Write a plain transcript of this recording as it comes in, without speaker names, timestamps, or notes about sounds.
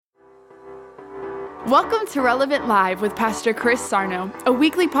Welcome to Relevant Live with Pastor Chris Sarno, a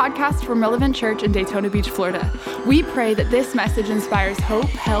weekly podcast from Relevant Church in Daytona Beach, Florida. We pray that this message inspires hope,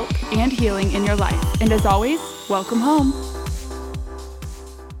 help, and healing in your life. And as always, welcome home.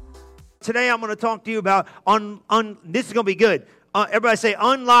 Today I'm going to talk to you about, this is going to be good. Everybody say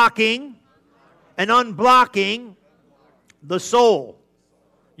unlocking and unblocking the soul.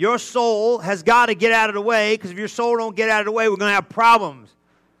 Your soul has got to get out of the way, because if your soul don't get out of the way, we're going to have problems.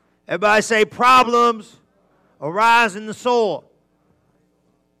 Everybody say problems arise in the soul.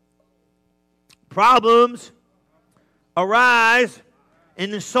 Problems arise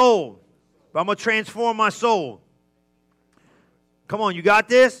in the soul. But I'm going to transform my soul. Come on, you got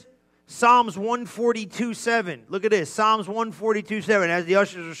this? Psalms 142:7. Look at this. Psalms 142:7. As the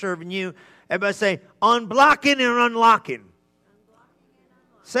ushers are serving you, everybody say unblocking and unlocking.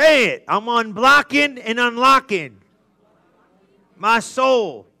 Say it. I'm unblocking and unlocking my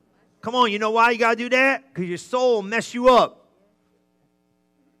soul. Come on, you know why you got to do that? Because your soul will mess you up.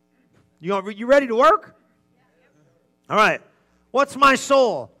 You ready to work? All right. What's my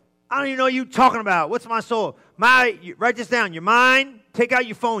soul? I don't even know what you're talking about. What's my soul? Write this down. Your mind. Take out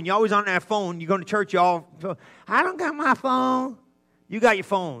your phone. You're always on that phone. You go to church, y'all. I don't got my phone. You got your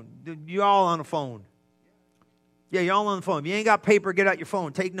phone. You're all on the phone. Yeah, you're all on the phone. If you ain't got paper, get out your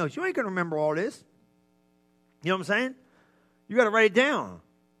phone. Take notes. You ain't going to remember all this. You know what I'm saying? You got to write it down.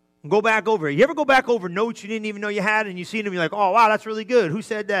 Go back over it. You ever go back over notes you didn't even know you had, and you see them, you're like, oh, wow, that's really good. Who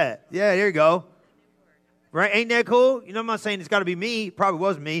said that? Yeah, there you go. Right? Ain't that cool? You know, I'm not saying it's got to be me. Probably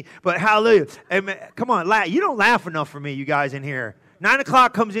was me, but hallelujah. Amen. Come on, laugh. You don't laugh enough for me, you guys in here. 9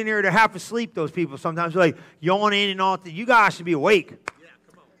 o'clock comes in here, they're half asleep, those people. Sometimes they're like yawning and all. You guys should be awake. Yeah,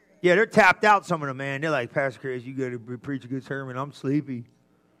 come on. Yeah, they're tapped out, some of them, man. They're like, Pastor Chris, you got to preach a good sermon. I'm sleepy.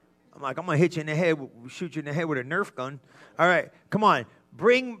 I'm like, I'm going to hit you in the head, shoot you in the head with a Nerf gun. All right, come on.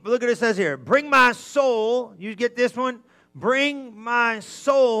 Look at it says here. Bring my soul, you get this one? Bring my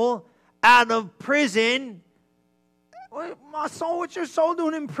soul out of prison. My soul, what's your soul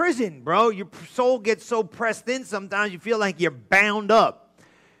doing in prison, bro? Your soul gets so pressed in sometimes you feel like you're bound up.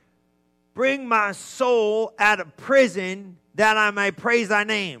 Bring my soul out of prison that I may praise thy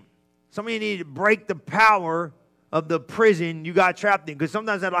name. Some of you need to break the power of the prison you got trapped in, because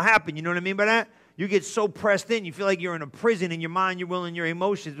sometimes that'll happen. You know what I mean by that? You get so pressed in, you feel like you're in a prison in your mind, your will, and your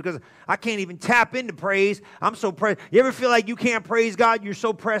emotions, because I can't even tap into praise. I'm so pressed. You ever feel like you can't praise God? You're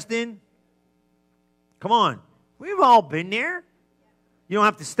so pressed in? Come on. We've all been there. You don't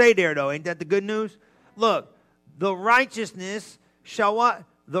have to stay there, though. Ain't that the good news? Look, the righteousness shall what?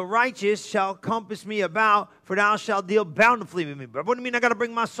 The righteous shall compass me about, for thou shalt deal bountifully with me. But what do you mean I got to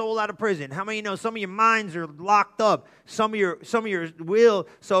bring my soul out of prison? How many of you know some of your minds are locked up? Some of your will.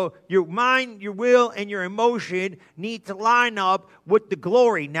 So your mind, your will, and your emotion need to line up with the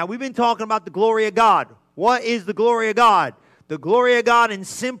glory. Now, we've been talking about the glory of God. What is the glory of God? The glory of God in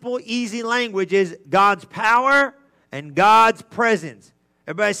simple, easy language is God's power and God's presence.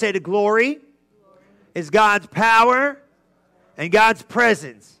 Everybody say the glory is God's power and God's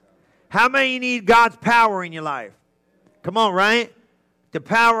presence. How many need God's power in your life? Come on, right? The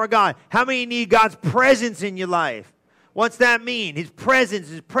power of God. How many need God's presence in your life? What's that mean? His presence.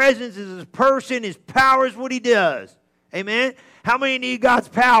 His presence is his person. His power is what he does. Amen? How many need God's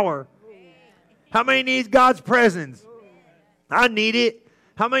power? How many need God's presence? I need it.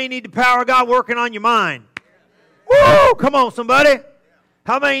 How many need the power of God working on your mind? Woo! Come on, somebody.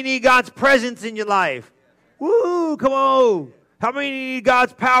 How many need God's presence in your life? Woo! Come on. How many need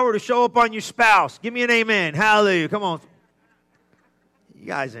God's power to show up on your spouse? Give me an amen. Hallelujah. Come on. You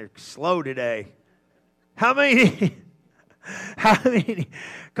guys are slow today. How many?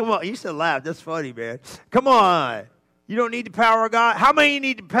 Come on. You still laugh. That's funny, man. Come on. You don't need the power of God? How many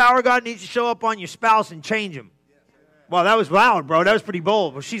need the power of God needs to show up on your spouse and change them? Well, that was loud, bro. That was pretty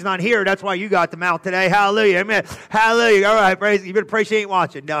bold. Well, she's not here. That's why you got the mouth today. Hallelujah. Amen. Hallelujah. All right, praise. You better pray she ain't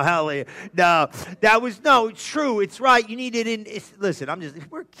watching. No, hallelujah. No, it's true. It's right. You need it in, listen,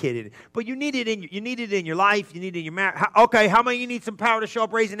 we're kidding. But you need it in your life. You need it in your marriage. Okay, how many of you need some power to show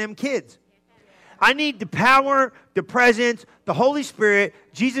up raising them kids? I need the power, the presence, the Holy Spirit,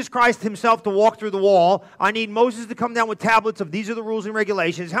 Jesus Christ himself to walk through the wall. I need Moses to come down with tablets of these are the rules and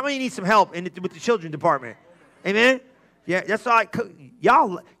regulations. How many need some help with the children's department? Amen? Yeah, that's all right.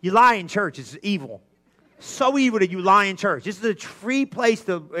 You lie in church. It's evil. So evil that you lie in church. This is a free place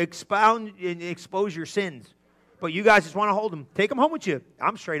to expound and expose your sins. But you guys just want to hold them. Take them home with you.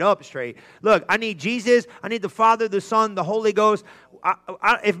 I'm straight. Look, I need Jesus. I need the Father, the Son, the Holy Ghost.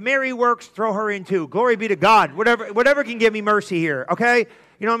 If Mary works, throw her in too. Glory be to God. Whatever can give me mercy here, okay?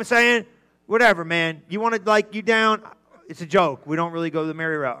 You know what I'm saying? Whatever, man. You want to, you down? It's a joke. We don't really go the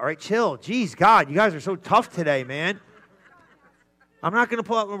merry route. All right, chill. Jeez, God, you guys are so tough today, man. I'm not going to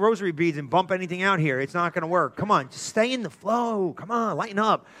pull out my rosary beads and bump anything out here. It's not going to work. Come on, just stay in the flow. Come on, lighten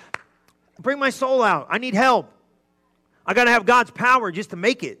up. Bring my soul out. I need help. I got to have God's power just to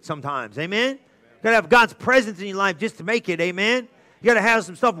make it sometimes. Amen? Got to have God's presence in your life just to make it. Amen? You got to have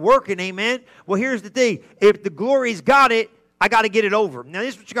some stuff working. Amen? Well, here's the thing. If the glory's got it, I got to get it over. Now,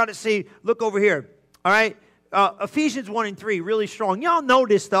 this is what you got to see. Look over here. All right? Ephesians 1 and 3, really strong. Y'all know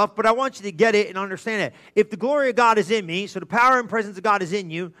this stuff, but I want you to get it and understand it. If the glory of God is in me, so the power and presence of God is in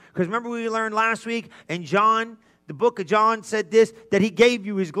you, because remember we learned last week, and John, the book of John said this, that he gave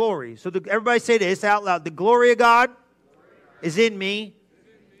you his glory. So everybody say this out loud. The glory of God is in me.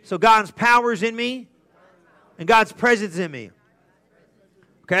 So God's power is in me, and God's presence in me.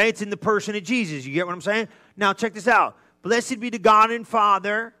 Okay, it's in the person of Jesus. You get what I'm saying? Now check this out. Blessed be the God and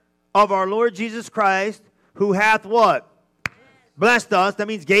Father of our Lord Jesus Christ, who hath what? Blessed us. That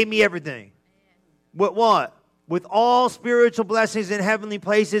means gave me everything. With what? With all spiritual blessings in heavenly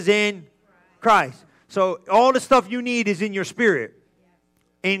places in Christ. So all the stuff you need is in your spirit.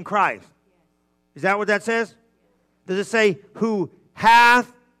 In Christ. Is that what that says? Does it say who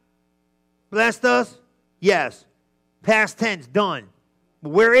hath blessed us? Yes. Past tense, done.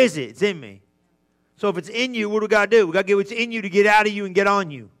 But where is it? It's in me. So if it's in you, what do we got to do? We got to get what's in you to get out of you and get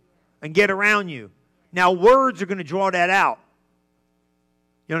on you. And get around you. Now, words are going to draw that out.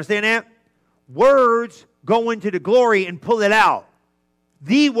 You understand that? Words go into the glory and pull it out.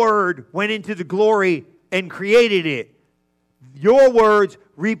 The word went into the glory and created it. Your words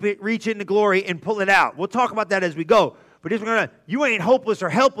reach into glory and pull it out. We'll talk about that as we go. But you ain't hopeless or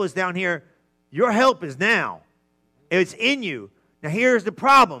helpless down here. Your help is now. It's in you. Now, here's the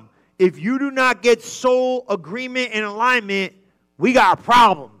problem. If you do not get soul agreement and alignment, we got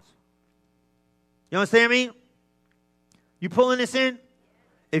problems. You understand me? You pulling this in?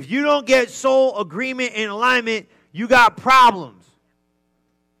 If you don't get soul agreement and alignment, you got problems.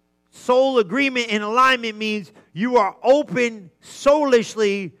 Soul agreement and alignment means you are open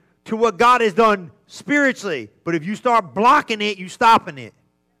soulishly to what God has done spiritually. But if you start blocking it, you stopping it.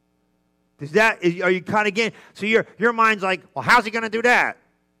 Are you kind of getting? So your mind's like, well, how's he going to do that?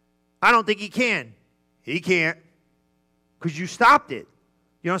 I don't think he can. He can't. Because you stopped it.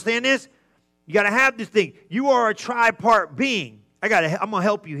 You understand this? You got to have this thing. You are a tripart being. I'm going to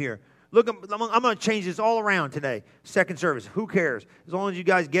help you here. Look, I'm going to change this all around today. Second service. Who cares? As long as you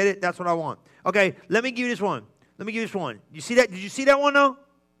guys get it, that's what I want. Okay, let me give you this one. You see that? Did you see that one, though?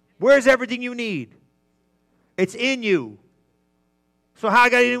 Where's everything you need? It's in you. So how I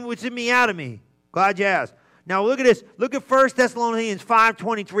got it in what's in me out of me? Glad you asked. Now look at this. Look at 1 Thessalonians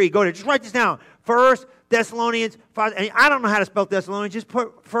 5:23. Go there. Just write this down. 1 Thessalonians 5. And I don't know how to spell Thessalonians. Just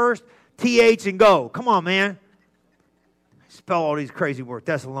put first TH and go. Come on, man. Spell all these crazy words.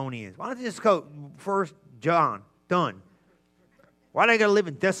 Thessalonians. Why don't you just go 1 John? Done. Why do I got to live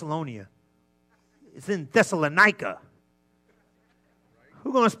in Thessalonia? It's in Thessalonica.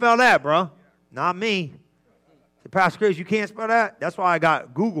 Who's going to spell that, bro? Not me. Pastor Chris, you can't spell that? That's why I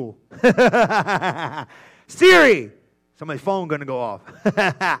got Google. Siri. Somebody's phone going to go off.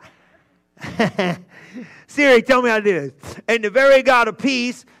 Siri, tell me how to do this. And the very God of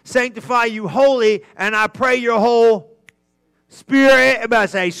peace sanctify you wholly, and I pray your whole spirit, everybody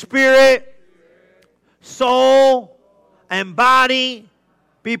say spirit, soul, and body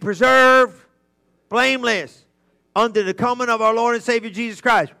be preserved, blameless, unto the coming of our Lord and Savior Jesus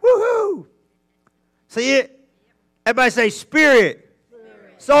Christ. Woohoo! See it? Everybody say spirit,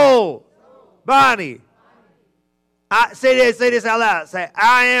 soul, body. Say this out loud. Say,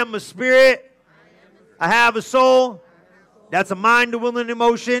 I am a spirit. I have a soul. That's a mind, a will, and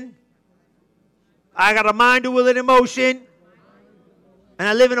emotion. I got a mind, a will, and emotion. And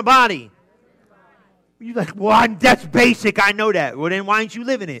I live in a body. You're like, well, that's basic. I know that. Well, then why aren't you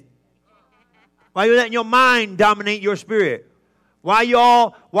living it? Why are you letting your mind dominate your spirit? Why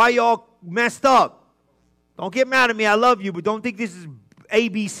y'all messed up? Don't get mad at me. I love you, but don't think this is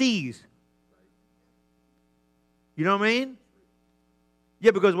ABCs. You know what I mean?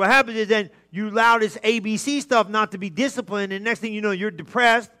 Yeah, because what happens is then you allow this ABC stuff not to be disciplined, and next thing you know, you're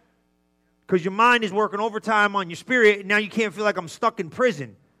depressed because your mind is working overtime on your spirit, and now you can't feel like I'm stuck in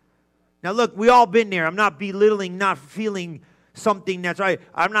prison. Now, look, we all been there. I'm not belittling, not feeling something that's right.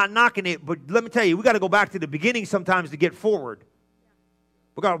 I'm not knocking it, but let me tell you, we got to go back to the beginning sometimes to get forward.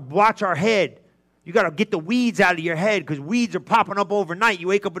 We got to watch our head. You got to get the weeds out of your head because weeds are popping up overnight. You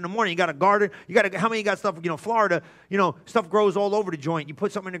wake up in the morning, you got a garden. How many got stuff, Florida, stuff grows all over the joint. You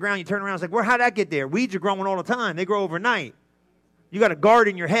put something in the ground, you turn around, it's like, how'd that get there? Weeds are growing all the time. They grow overnight. You got a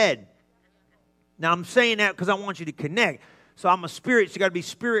garden in your head. Now, I'm saying that because I want you to connect. So I'm a spirit, so you got to be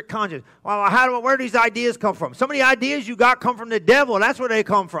spirit conscious. Well, where do these ideas come from? Some of the ideas you got come from the devil. That's where they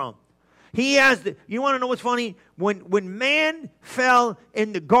come from. You want to know what's funny? When man fell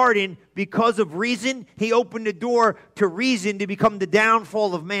in the garden because of reason, he opened the door to reason to become the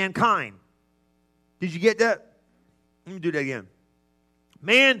downfall of mankind. Did you get that? Let me do that again.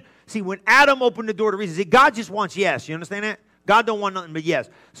 When Adam opened the door to reason, God just wants yes. You understand that? God don't want nothing but yes.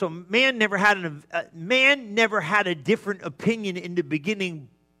 So man never had a different opinion in the beginning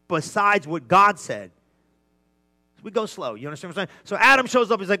besides what God said. We go slow. You understand what I'm saying? So Adam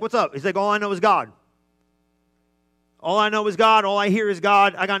shows up. He's like, what's up? He's like, all I know is God. All I know is God. All I hear is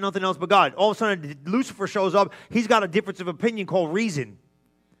God. I got nothing else but God. All of a sudden, Lucifer shows up. He's got a difference of opinion called reason.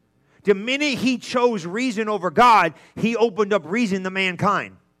 The minute he chose reason over God, he opened up reason to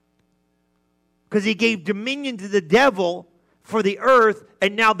mankind. Because he gave dominion to the devil for the earth,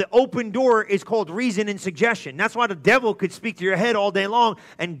 and now the open door is called reason and suggestion. That's why the devil could speak to your head all day long,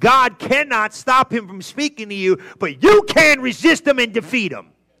 and God cannot stop him from speaking to you, but you can resist him and defeat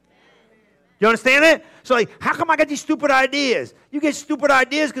him. You understand it? So how come I got these stupid ideas? You get stupid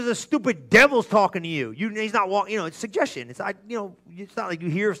ideas because the stupid devil's talking to you. He's not walking, it's suggestion. It's not like you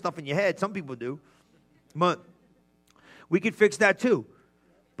hear stuff in your head. Some people do. But we could fix that too.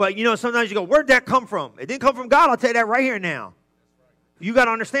 But, sometimes you go, where'd that come from? It didn't come from God. I'll tell you that right here now. You got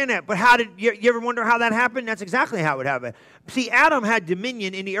to understand that. But how did you ever wonder how that happened? That's exactly how it happened. See, Adam had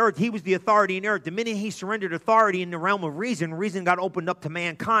dominion in the earth. He was the authority in the earth. The minute he surrendered authority in the realm of reason got opened up to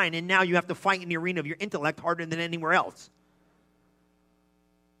mankind, and now you have to fight in the arena of your intellect harder than anywhere else.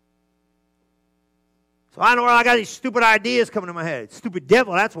 So I know I got these stupid ideas coming to my head. Stupid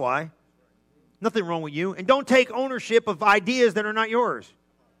devil, that's why. Nothing wrong with you. And don't take ownership of ideas that are not yours.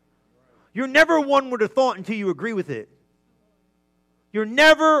 You're never one with a thought until you agree with it. You're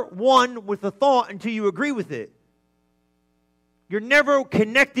never one with a thought until you agree with it. You're never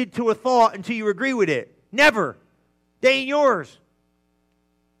connected to a thought until you agree with it. Never. They ain't yours.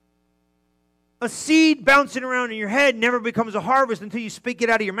 A seed bouncing around in your head never becomes a harvest until you speak it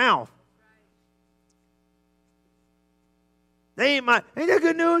out of your mouth. Ain't that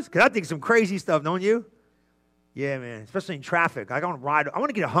good news? Because I think some crazy stuff, don't you? Yeah, man. Especially in traffic. I want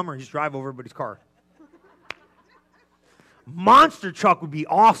to get a Hummer and just drive over everybody's car. Monster truck would be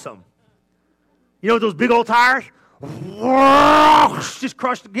awesome. Those big old tires? Just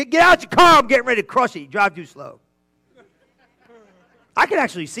crush. Get out your car. I'm getting ready to crush it. You drive too slow. I can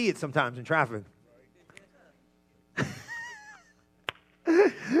actually see it sometimes in traffic.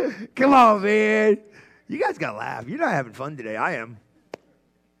 Come on, man. You guys got to laugh. You're not having fun today. I am.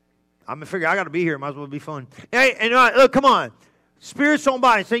 I'm going to figure I got to be here. Might as well be fun. Hey, and look, come on. Spirit, soul, and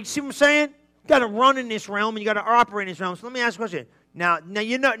body. So you see what I'm saying? You got to run in this realm, and you got to operate in this realm. So let me ask you a question. Now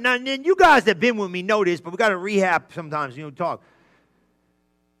you guys that have been with me know this, but we got to rehab sometimes. Talk.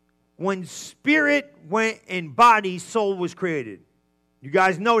 When spirit went in body, soul was created. You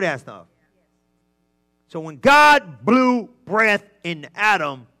guys know that stuff. So when God blew breath in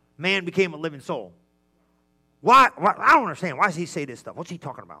Adam, man became a living soul. Why? I don't understand. Why does he say this stuff? What's he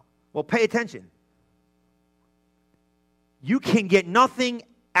talking about? Well, pay attention. You can get nothing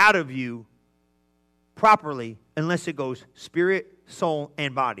out of you properly unless it goes spirit, soul,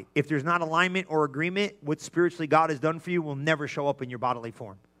 and body. If there's not alignment or agreement, what spiritually God has done for you will never show up in your bodily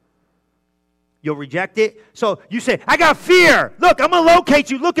form. You'll reject it. So you say, I got fear. Look, I'm going to locate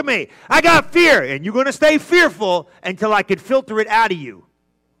you. Look at me. I got fear. And you're going to stay fearful until I can filter it out of you.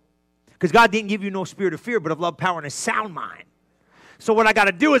 Because God didn't give you no spirit of fear, but of love, power, and a sound mind. So what I got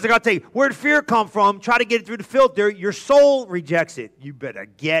to do is I got to tell you, where did fear come from? Try to get it through the filter. Your soul rejects it. You better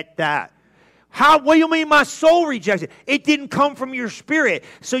get that. What do you mean my soul rejects it? It didn't come from your spirit.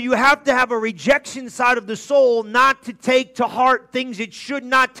 So you have to have a rejection side of the soul not to take to heart things it should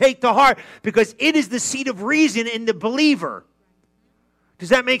not take to heart because it is the seat of reason in the believer. Does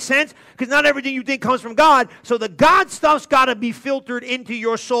that make sense? Because not everything you think comes from God. So the God stuff's got to be filtered into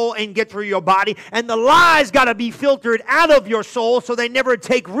your soul and get through your body. And the lies got to be filtered out of your soul so they never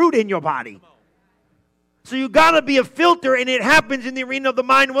take root in your body. So you got to be a filter, and it happens in the arena of the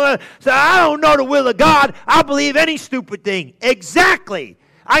mind. So I don't know the will of God. I believe any stupid thing. Exactly.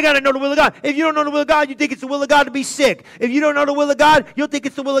 I got to know the will of God. If you don't know the will of God, you think it's the will of God to be sick. If you don't know the will of God, you'll think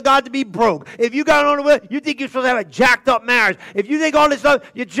it's the will of God to be broke. If you got to know the will, you think you're supposed to have a jacked up marriage. If you think all this stuff,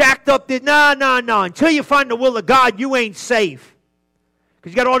 you're jacked up. No. Until you find the will of God, you ain't safe.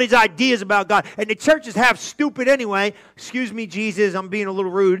 Because you got all these ideas about God. And the churches have stupid anyway. Excuse me, Jesus, I'm being a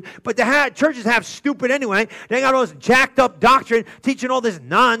little rude. But the churches have stupid anyway. They got all this jacked up doctrine, teaching all this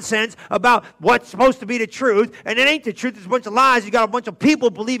nonsense about what's supposed to be the truth. And it ain't the truth. It's a bunch of lies. You got a bunch of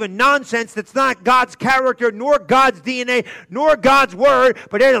people believing nonsense that's not God's character, nor God's DNA, nor God's word.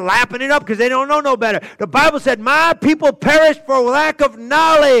 But they're lapping it up because they don't know no better. The Bible said, my people perish for lack of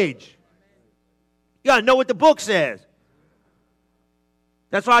knowledge. You got to know what the book says.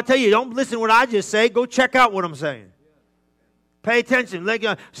 That's why I tell you, don't listen to what I just say. Go check out what I'm saying. Pay attention. Like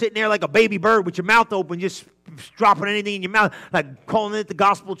sitting there like a baby bird with your mouth open, just dropping anything in your mouth, like calling it the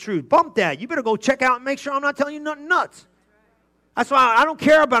gospel truth. Bump that. You better go check out and make sure I'm not telling you nothing nuts. That's why I don't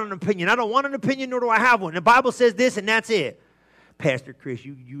care about an opinion. I don't want an opinion, nor do I have one. The Bible says this, and that's it. Pastor Chris,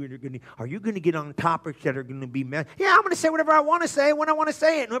 are you going to get on topics that are going to be mad? Yeah, I'm going to say whatever I want to say when I want to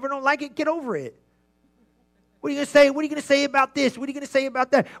say it. And whoever don't like it, get over it. What are you going to say? What are you going to say about this? What are you going to say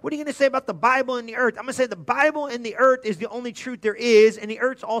about that? What are you going to say about the Bible and the earth? I'm going to say the Bible and the earth is the only truth there is, and the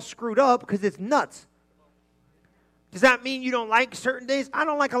earth's all screwed up because it's nuts. Does that mean you don't like certain days? I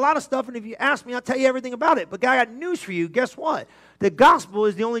don't like a lot of stuff, and if you ask me, I'll tell you everything about it. But I got news for you. Guess what? The gospel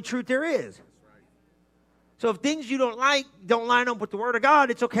is the only truth there is. So if things you don't like don't line up with the Word of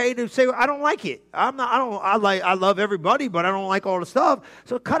God, it's okay to say, I don't like it. I love everybody, but I don't like all the stuff.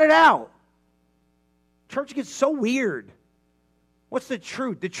 So cut it out. Church gets so weird. What's the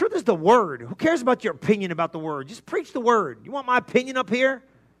truth? The truth is the Word. Who cares about your opinion about the Word? Just preach the Word. You want my opinion up here?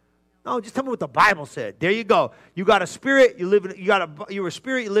 No, just tell me what the Bible said. There you go. You got a spirit. You're a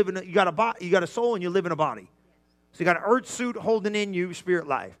spirit. You got a soul, and you live in a body. So you got an earth suit holding in you spirit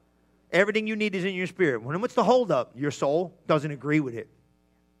life. Everything you need is in your spirit. What's the hold up? Your soul doesn't agree with it.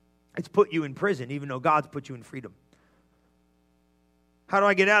 It's put you in prison, even though God's put you in freedom. How do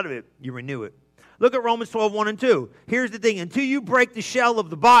I get out of it? You renew it. Look at Romans 12, 1 and 2. Here's the thing. Until you break the shell of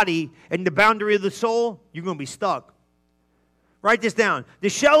the body and the boundary of the soul, you're going to be stuck. Write this down. The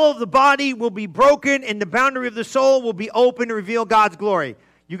shell of the body will be broken and the boundary of the soul will be open to reveal God's glory.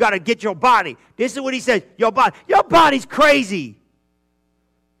 You got to get your body. This is what he says. Your body's crazy.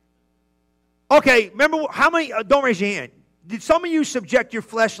 Okay, remember how many, don't raise your hand. Did some of you subject your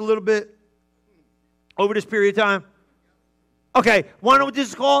flesh a little bit over this period of time? Okay, want to know what this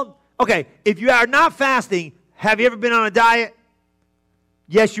is called? Okay, if you are not fasting, have you ever been on a diet?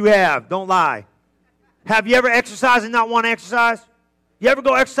 Yes, you have. Don't lie. Have you ever exercised and not want to exercise? You ever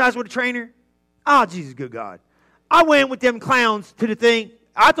go exercise with a trainer? Oh, Jesus, good God. I went with them clowns to the thing.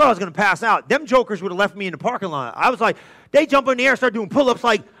 I thought I was going to pass out. Them jokers would have left me in the parking lot. I was like, they jump in the air, start doing pull-ups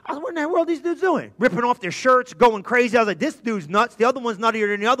like, I was like, what in the world are these dudes doing? Ripping off their shirts, going crazy. I was like, this dude's nuts. The other one's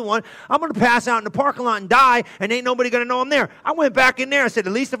nuttier than the other one. I'm going to pass out in the parking lot and die, and ain't nobody going to know I'm there. I went back in there. I said,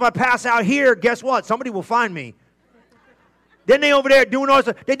 at least if I pass out here, guess what? Somebody will find me. Then they over there doing all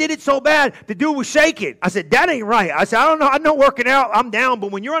this. They did it so bad, the dude was shaking. I said, that ain't right. I said, I don't know. I know working out, I'm down.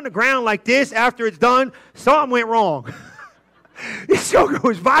 But when you're on the ground like this after it's done, something went wrong. This sugar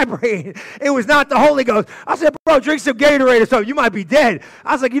was vibrating. It was not the Holy Ghost. I said, bro, drink some Gatorade or something. You might be dead.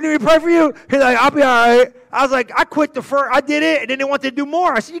 I was like, you need me to pray for you? He's like, I'll be all right. I was like, I quit the first. I did it, and then they wanted to do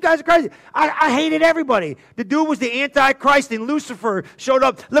more. I said, you guys are crazy. I hated everybody. The dude was the Antichrist, and Lucifer showed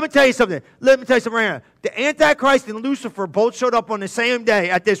up. Let me tell you something right now. The Antichrist and Lucifer both showed up on the same day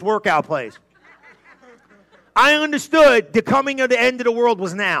at this workout place. I understood the coming of the end of the world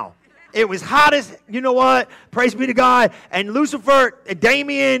was now. It was hot as, you know what? Praise be to God. And Lucifer,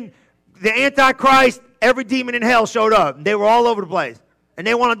 Damien, the Antichrist, every demon in hell showed up. They were all over the place. And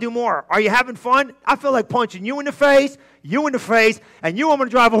they want to do more. Are you having fun? I feel like punching you in the face, and you I'm going to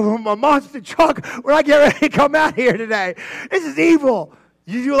drive over my monster truck when I get ready to come out here today. This is evil.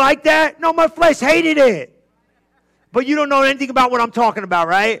 You like that? No, my flesh hated it. But you don't know anything about what I'm talking about,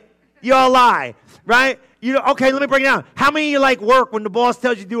 right? You all lie, right? Okay, let me break it down. How many of you like work when the boss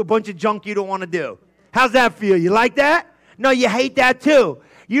tells you to do a bunch of junk you don't want to do? How's that feel? You like that? No, you hate that too.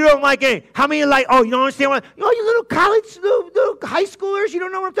 You don't like it. How many of you like, you don't understand what, you little college, little high schoolers, you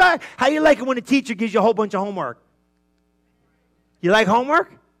don't know what I'm talking about? How you like it when the teacher gives you a whole bunch of homework? You like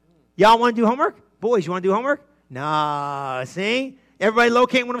homework? Y'all want to do homework? Boys, you want to do homework? Nah, see? Everybody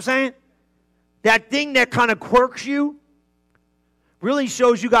locating what I'm saying? That thing that kind of quirks you really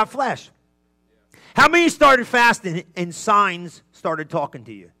shows you got flesh. How many started fasting and signs started talking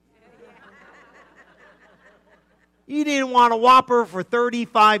to you? You didn't want a Whopper for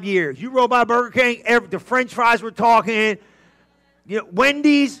 35 years. You rode by Burger King, the French fries were talking.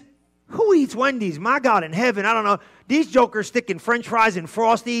 Wendy's. Who eats Wendy's? My God in heaven, I don't know. These jokers sticking French fries and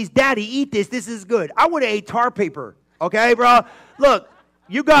Frosties. Daddy, eat this. This is good. I would have ate tar paper. Okay, bro? Look,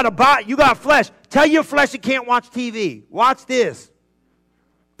 you got flesh. Tell your flesh you can't watch TV. Watch this.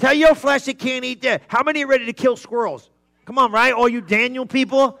 Tell your flesh it can't eat that. How many are ready to kill squirrels? Come on, right? All you Daniel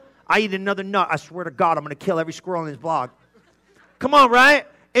people. I eat another nut. I swear to God, I'm going to kill every squirrel in this blog. Come on, right?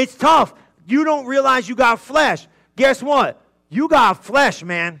 It's tough. You don't realize you got flesh. Guess what? You got flesh,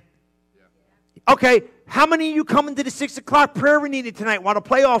 man. Okay, how many of you coming to the 6 o'clock prayer meeting tonight while the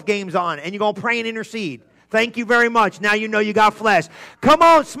playoff game's on and you're going to pray and intercede? Thank you very much. Now you know you got flesh. Come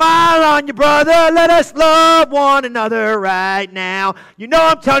on, smile on your brother. Let us love one another right now. You know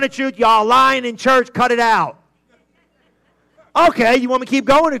I'm telling the truth. Y'all lying in church. Cut it out. Okay, you want me to keep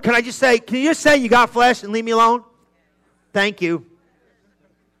going? Or can you just say you got flesh and leave me alone? Thank you.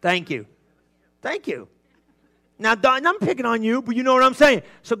 Thank you. Thank you. Now, I'm picking on you, but you know what I'm saying.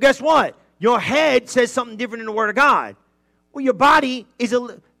 So guess what? Your head says something different in the Word of God. Well, your body is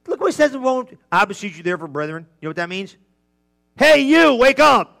look what it says in Romans. I beseech you therefore, brethren. You know what that means? Hey, you, wake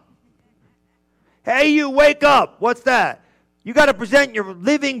up. Hey, you, wake up. What's that? You got to present your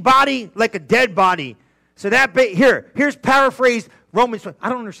living body like a dead body. So here's paraphrased Romans. I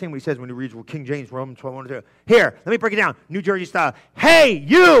don't understand what he says when he reads King James, Romans 12:1-2. Here, let me break it down. New Jersey style. Hey,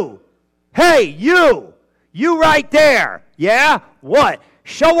 you. Hey, you. You right there. Yeah? What?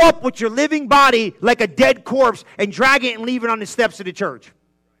 Show up with your living body like a dead corpse and drag it and leave it on the steps of the church.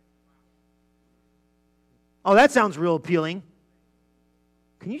 Oh, that sounds real appealing.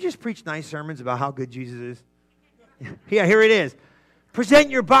 Can you just preach nice sermons about how good Jesus is? Yeah, here it is.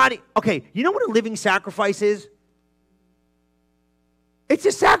 Present your body. Okay, you know what a living sacrifice is? It's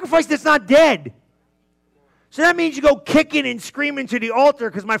a sacrifice that's not dead. So that means you go kicking and screaming to the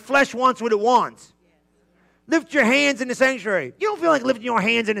altar because my flesh wants what it wants. Lift your hands in the sanctuary. You don't feel like lifting your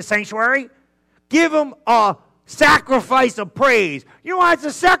hands in the sanctuary. Give them a sacrifice of praise. You know why it's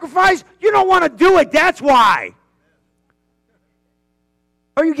a sacrifice? You don't want to do it. That's why.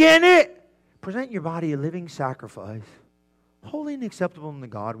 Are you getting it? Present your body a living sacrifice, holy and acceptable unto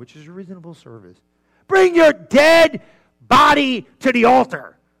God, which is a reasonable service. Bring your dead body to the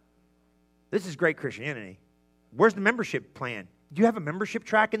altar. This is great Christianity. Where's the membership plan? Do you have a membership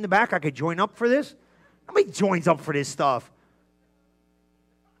track in the back? I could join up for this? Nobody joins up for this stuff.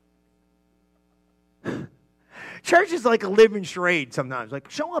 Church is like a living charade sometimes. Like,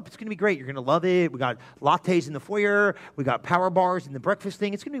 show up. It's going to be great. You're going to love it. We got lattes in the foyer. We got power bars in the breakfast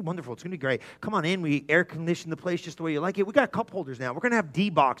thing. It's going to be wonderful. It's going to be great. Come on in. We air condition the place just the way you like it. We got cup holders now. We're going to have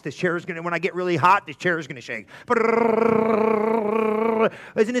D-box. This chair is going to, when I get really hot, this chair is going to shake.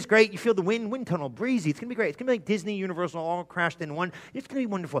 Isn't this great? You feel the wind tunnel, breezy. It's going to be great. It's going to be like Disney, Universal, all crashed in one. It's going to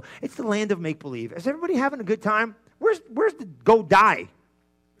be wonderful. It's the land of make-believe. Is everybody having a good time? Where's the go die?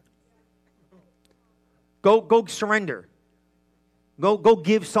 Go surrender. Go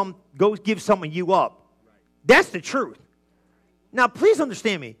give some of you up. That's the truth. Now, please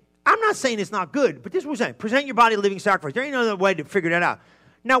understand me. I'm not saying it's not good, but this is what I'm saying. Present your body a living sacrifice. There ain't no other way to figure that out.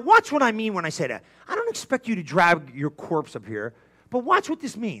 Now, watch what I mean when I say that. I don't expect you to drag your corpse up here, but watch what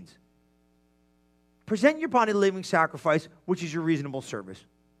this means. Present your body a living sacrifice, which is your reasonable service.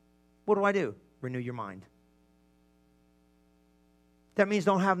 What do? Renew your mind. That means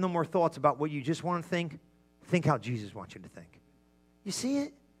don't have no more thoughts about what you just want to think. Think how Jesus wants you to think. You see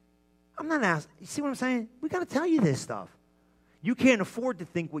it? I'm not asking. You see what I'm saying? We got to tell you this stuff. You can't afford to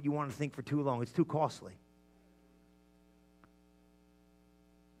think what you want to think for too long. It's too costly.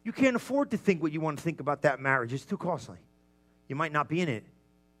 You can't afford to think what you want to think about that marriage. It's too costly. You might not be in it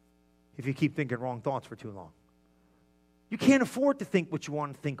if you keep thinking wrong thoughts for too long. You can't afford to think what you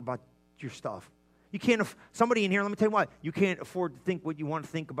want to think about your stuff. You can't. Somebody in here, let me tell you what. You can't afford to think what you want to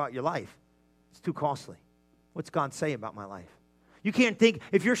think about your life. It's too costly. What's God say about my life? You can't think,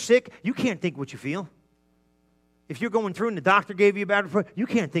 if you're sick, you can't think what you feel. If you're going through and the doctor gave you a bad report, you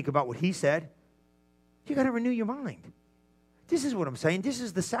can't think about what he said. You got to renew your mind. This is what I'm saying. This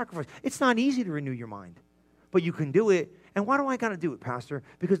is the sacrifice. It's not easy to renew your mind, but you can do it. And why do I got to do it, Pastor?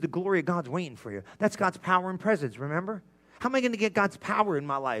 Because the glory of God's waiting for you. That's God's power and presence, remember? How am I going to get God's power in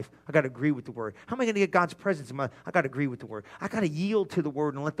my life? I got to agree with the Word. How am I going to get God's presence in my life? I got to agree with the Word. I got to yield to the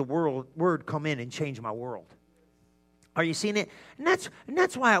Word and let the Word come in and change my world. Are you seeing it? And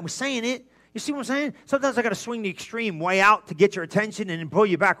that's why I was saying it. You see what I'm saying? Sometimes I got to swing the extreme way out to get your attention and then pull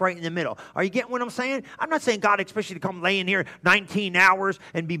you back right in the middle. Are you getting what I'm saying? I'm not saying God expects you to come lay in here 19 hours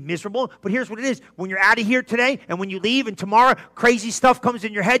and be miserable, but here's what it is. When you're out of here today and when you leave and tomorrow crazy stuff comes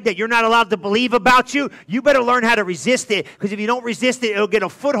in your head that you're not allowed to believe about you, you better learn how to resist it, because if you don't resist it, it'll get a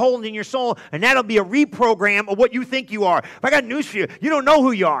foothold in your soul, and that'll be a reprogram of what you think you are. But I got news for you. You don't know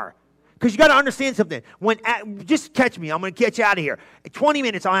who you are. Because you got to understand something. Just catch me. I'm going to get you out of here. 20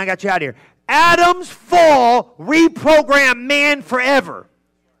 minutes, I got you out of here. Adam's fall reprogrammed man forever.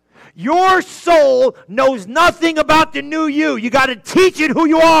 Your soul knows nothing about the new you. You got to teach it who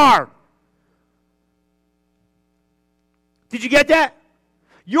you are. Did you get that?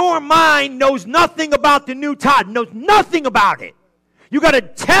 Your mind knows nothing about the new Todd, knows nothing about it. You got to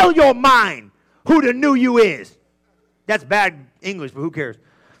tell your mind who the new you is. That's bad English, but who cares?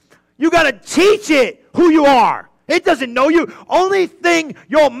 You got to teach it who you are. It doesn't know you. Only thing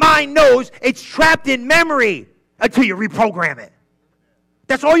your mind knows, it's trapped in memory until you reprogram it.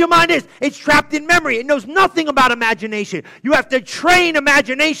 That's all your mind is. It's trapped in memory. It knows nothing about imagination. You have to train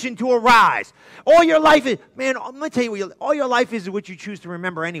imagination to arise. All your life is, man, I'm going to tell you, all your life is what you choose to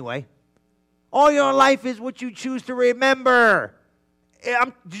remember anyway. All your life is what you choose to remember.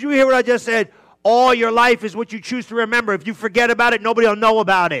 Did you hear what I just said? All your life is what you choose to remember. If you forget about it, nobody will know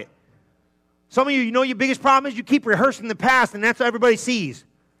about it. Some of you, you know your biggest problem is you keep rehearsing the past, and that's what everybody sees.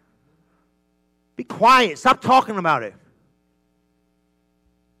 Be quiet. Stop talking about it.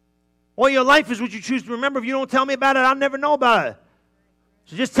 All your life is what you choose to remember. If you don't tell me about it, I'll never know about it.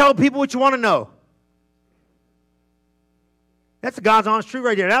 So just tell people what you want to know. That's the God's honest truth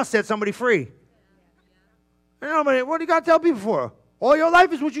right there. That'll set somebody free. What do you got to tell people for? All your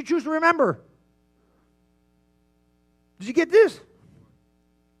life is what you choose to remember. Did you get this?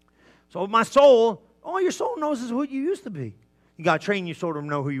 So my soul, all your soul knows is who you used to be. You got to train your soul to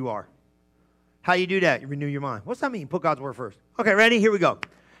know who you are. How you do that? You renew your mind. What's that mean? Put God's word first. Okay, ready? Here we go.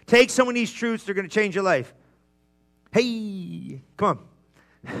 Take some of these truths. They're going to change your life. Hey, come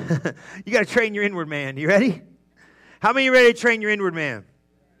on. You got to train your inward man. You ready? How many are ready to train your inward man?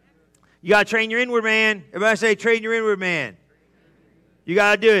 You got to train your inward man. Everybody say, train your inward man. You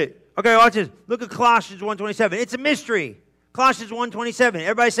got to do it. Okay, watch this. Look at Colossians 1:27. It's a mystery. Colossians 1:27.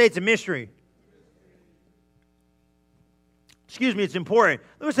 Everybody say it's a mystery. Excuse me, it's important.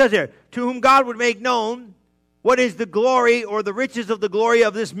 Look what it says here. To whom God would make known what is the glory or the riches of the glory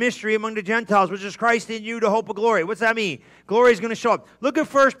of this mystery among the Gentiles, which is Christ in you, the hope of glory. What's that mean? Glory is going to show up. Look at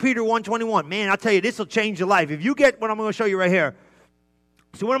 1 Peter 1:21. Man, I'll tell you, this will change your life. If you get what I'm going to show you right here.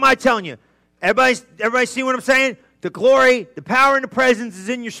 So what am I telling you? Everybody see what I'm saying? The glory, the power, and the presence is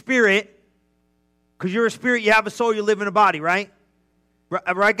in your spirit. Because you're a spirit, you have a soul, you live in a body, right?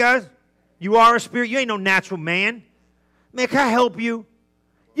 Right, guys? You are a spirit. You ain't no natural man. Man, can I help you?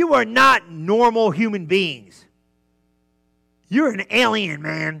 You are not normal human beings. You're an alien,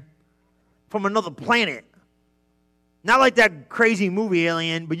 man, from another planet. Not like that crazy movie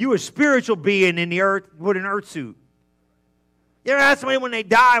Alien, but you're a spiritual being in the earth with an earth suit. You ever ask somebody when they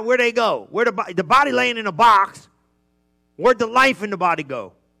die, where they go? Where the body laying in a box, where'd the life in the body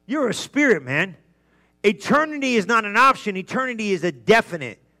go? You're a spirit, man. Eternity is not an option. Eternity is a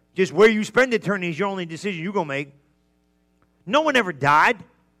definite. Just where you spend eternity is your only decision you're going to make. No one ever died.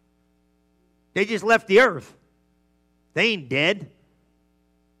 They just left the earth. They ain't dead.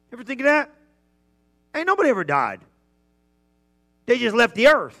 Ever think of that? Ain't nobody ever died. They just left the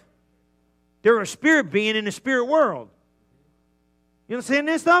earth. They're a spirit being in the spirit world. You understand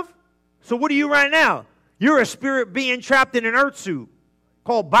this stuff? So what are you right now? You're a spirit being trapped in an earth suit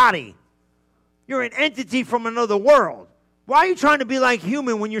called body. You're an entity from another world. Why are you trying to be like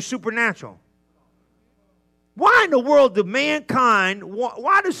human when you're supernatural? Why in the world do mankind,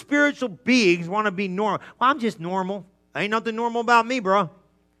 why do spiritual beings want to be normal? Well, I'm just normal. Ain't nothing normal about me, bro.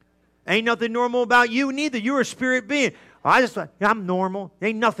 Ain't nothing normal about you neither. You're a spirit being. I'm normal.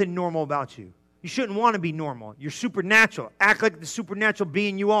 Ain't nothing normal about you. You shouldn't want to be normal. You're supernatural. Act like the supernatural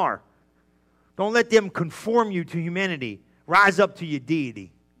being you are. Don't let them conform you to humanity. Rise up to your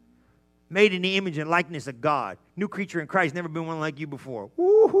deity. Made in the image and likeness of God. New creature in Christ. Never been one like you before.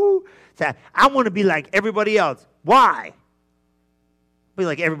 Woo-hoo. I want to be like everybody else. Why? Be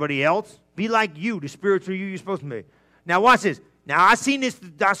like everybody else. Be like you, the spiritual you you're supposed to be. Now watch this. Now I seen this.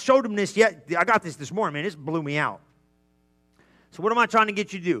 I showed them this yet. I got this morning, man. This blew me out. So what am I trying to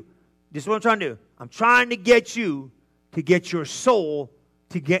get you to do? This is what I'm trying to do. I'm trying to get you to get your soul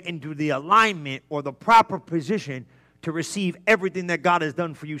to get into the alignment or the proper position to receive everything that God has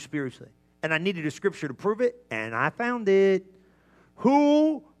done for you spiritually. And I needed a scripture to prove it, and I found it.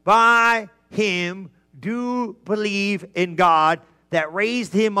 Who by him do believe in God that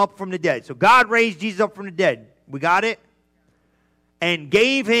raised him up from the dead. So God raised Jesus up from the dead. We got it? And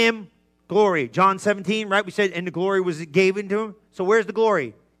gave him glory. John 17, right? We said, and the glory was given to him. So where's the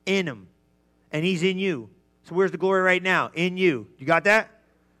glory? In him. And he's in you. So where's the glory right now? In you. You got that?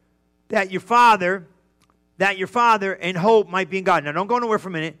 That your Father and hope might be in God. Now don't go nowhere for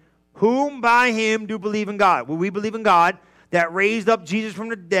a minute. Whom by him do believe in God? Well, we believe in God that raised up Jesus from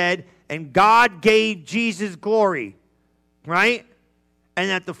the dead, and God gave Jesus glory. Right? and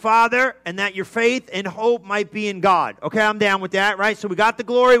that the Father, and that your faith and hope might be in God. Okay, I'm down with that, right? So we got the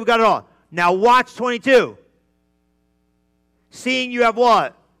glory, we got it all. Now watch 22. Seeing you have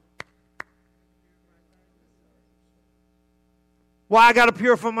what? Why I got to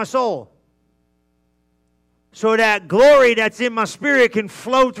purify my soul? So that glory that's in my spirit can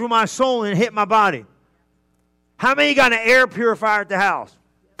flow through my soul and hit my body. How many got an air purifier at the house?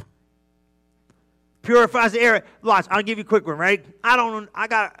 Purifies the air. Lots. I'll give you a quick one, right? I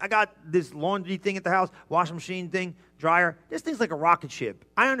got this laundry thing at the house, washing machine thing, dryer. This thing's like a rocket ship.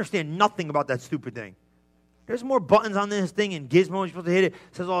 I understand nothing about that stupid thing. There's more buttons on this thing and gizmos. You're supposed to hit it.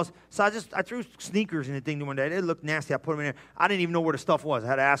 It says all this. So I threw sneakers in the thing one day. They looked nasty. I put them in there. I didn't even know where the stuff was. I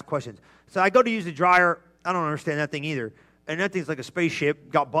had to ask questions. So I go to use the dryer. I don't understand that thing either. And that thing's like a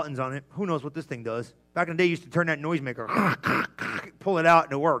spaceship, got buttons on it. Who knows what this thing does? Back in the day, you used to turn that noisemaker, pull it out,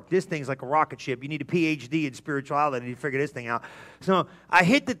 and it worked. This thing's like a rocket ship. You need a PhD in spirituality to figure this thing out. So I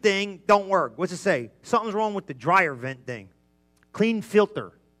hit the thing, don't work. What's it say? Something's wrong with the dryer vent thing. Clean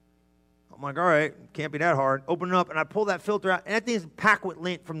filter. I'm like, all right, can't be that hard. Open it up, and I pull that filter out, and that thing's packed with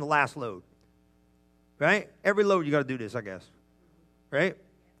lint from the last load. Right? Every load, you got to do this, I guess. Right?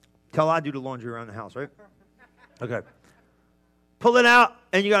 Till I do the laundry around the house, right? Okay. Pull it out,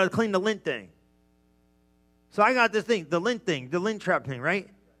 and you got to clean the lint thing. So I got this thing, the lint trap thing, right?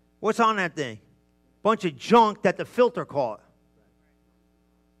 What's on that thing? Bunch of junk that the filter caught.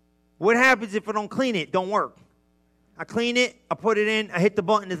 What happens if I don't clean it? Don't work. I clean it, I put it in, I hit the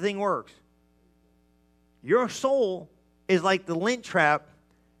button, the thing works. Your soul is like the lint trap,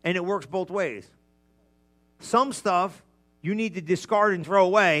 and it works both ways. Some stuff you need to discard and throw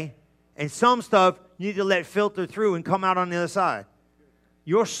away, and some stuff you need to let filter through and come out on the other side.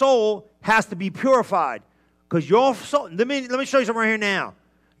 Your soul has to be purified. Because your soul, let me show you something right here now.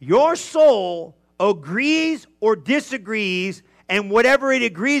 Your soul agrees or disagrees, and whatever it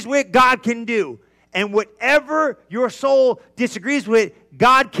agrees with, God can do. And whatever your soul disagrees with,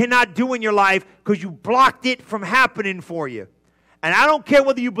 God cannot do in your life because you blocked it from happening for you. And I don't care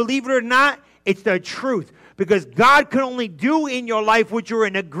whether you believe it or not, it's the truth. Because God can only do in your life what you're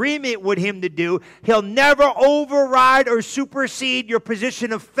in agreement with Him to do. He'll never override or supersede your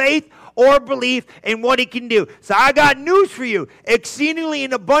position of faith or belief in what He can do. So I got news for you. Exceedingly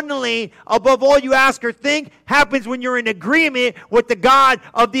and abundantly above all you ask or think happens when you're in agreement with the God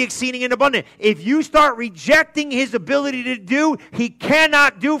of the exceeding and abundant. If you start rejecting His ability to do, He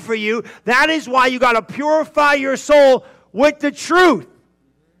cannot do for you. That is why you got to purify your soul with the truth.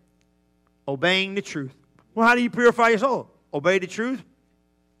 Obeying the truth. Well, how do you purify your soul? Obey the truth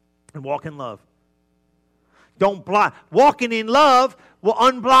and walk in love. Don't block. Walking in love will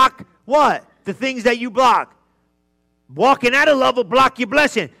unblock what? The things that you block. Walking out of love will block your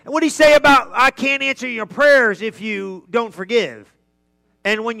blessing. And what do you say about, I can't answer your prayers if you don't forgive?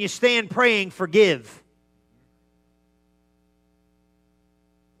 And when you stand praying, forgive.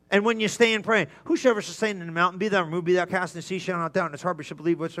 And when you stand praying, whosoever shall say in the mountain, be thou removed, be thou cast in the sea, shall not doubt in his heart, but shall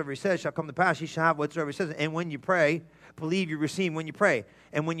believe whatsoever he says shall come to pass. He shall have whatsoever he says. And when you pray, believe you receive when you pray.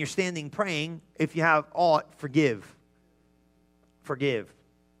 And when you're standing praying, if you have aught, forgive. Forgive.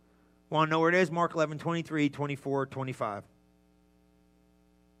 Want to know where it is? Mark 11, 23, 24, 25.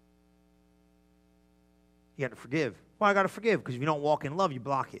 You got to forgive. Well, I got to forgive because if you don't walk in love, you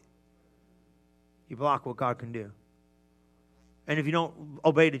block it. You block what God can do. And if you don't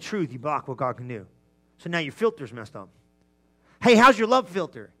obey the truth, you block what God can do. So now your filter's messed up. Hey, how's your love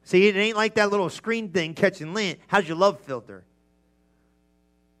filter? See, it ain't like that little screen thing catching lint. How's your love filter?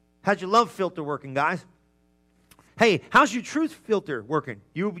 How's your love filter working, guys? Hey, how's your truth filter working?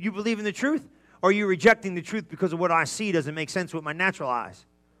 You believe in the truth? Or are you rejecting the truth because of what I see doesn't make sense with my natural eyes?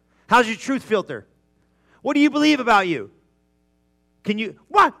 How's your truth filter? What do you believe about you? What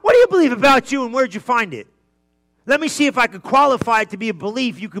do you believe about you and where'd you find it? Let me see if I could qualify it to be a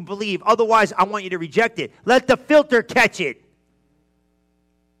belief you can believe. Otherwise, I want you to reject it. Let the filter catch it.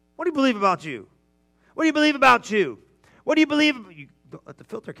 What do you believe about you? What do you believe about you? What do you believe? You don't let the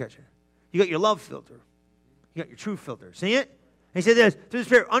filter catch it. You got your love filter. You got your truth filter. See it? And he said this, through the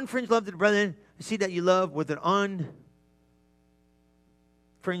Spirit, unfringed love to the brethren, see that you love with an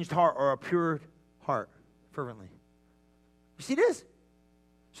unfringed heart or a pure heart, fervently. You see this?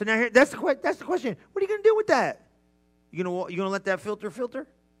 So now here, that's the question. What are you going to do with that? You going to let that filter?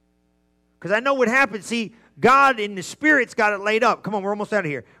 Because I know what happens. See, God in the Spirit's got it laid up. Come on, we're almost out of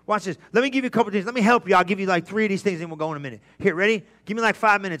here. Watch this. Let me give you a couple of things. Let me help you. I'll give you like 3 of these things and we'll go in a minute. Here, ready? Give me like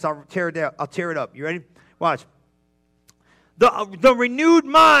 5 minutes. I'll tear it down. I'll tear it up. You ready? Watch. The renewed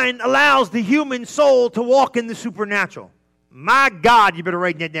mind allows the human soul to walk in the supernatural. My God, you better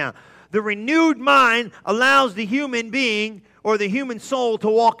write that down. The renewed mind allows the human being or the human soul to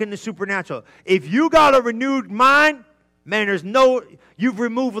walk in the supernatural. If you got a renewed mind, man, you've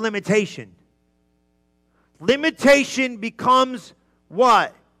removed limitation. Limitation becomes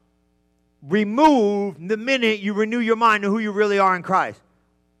what? Removed the minute you renew your mind to who you really are in Christ.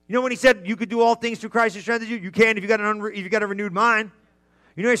 You know when he said you could do all things through Christ who strengthens you? You can if you got a renewed mind.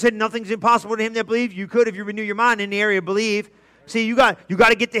 You know he said nothing's impossible to him that believes. You could if you renew your mind in the area of believe. See, you got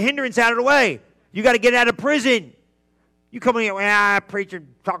to get the hindrance out of the way. You got to get out of prison. You come in here, well, preacher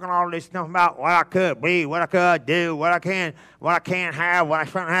talking all this stuff about what I could be, what I could do, what I can't have, what I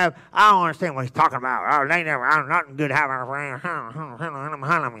shouldn't have. I don't understand what he's talking about. I'm not good having a friend.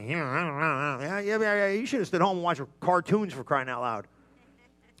 Yeah. You should have stood home and watched cartoons for crying out loud.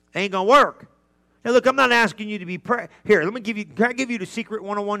 Ain't gonna work. Now look, I'm not asking you to be here. Can I give you the secret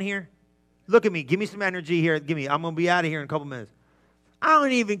 101 here? Look at me. Give me some energy here. I'm gonna be out of here in a couple minutes. I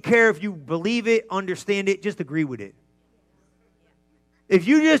don't even care if you believe it, understand it, just agree with it. If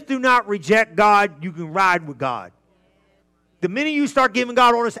you just do not reject God, you can ride with God. The minute you start giving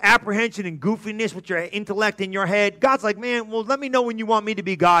God all this apprehension and goofiness with your intellect in your head, God's like, man, well, let me know when you want me to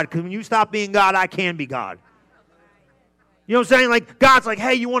be God, because when you stop being God, I can be God. You know what I'm saying? Like, God's like,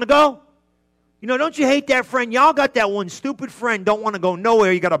 hey, you want to go? You know, don't you hate that friend? Y'all got that one stupid friend, don't want to go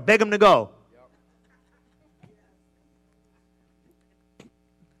nowhere. You got to beg him to go.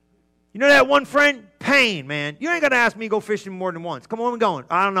 You know that one friend? Pain, man. You ain't got to ask me to go fishing more than once. Come on, we're going.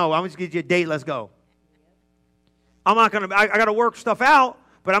 I don't know. I'm just going to get you a date. Let's go. I'm not going to, I got to work stuff out,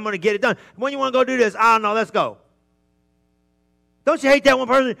 but I'm going to get it done. When you want to go do this? I don't know. Let's go. Don't you hate that one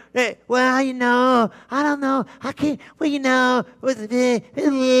person? Hey, well, you know, I don't know. I can't, well, you know. You're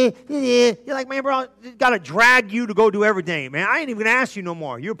like, man, bro, got to drag you to go do everything, man. I ain't even going to ask you no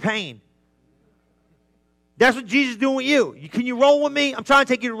more. You're pain. That's what Jesus is doing with you. Can you roll with me? I'm trying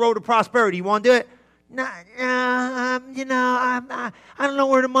to take you to the road to prosperity. You want to do it? No, you know, I don't know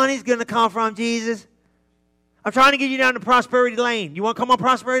where the money's going to come from, Jesus. I'm trying to get you down the prosperity lane. You want to come on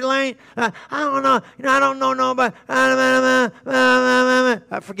prosperity lane? I don't know. You know, I don't know nobody.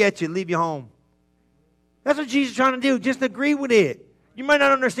 I forget you. Leave you home. That's what Jesus is trying to do. Just agree with it. You might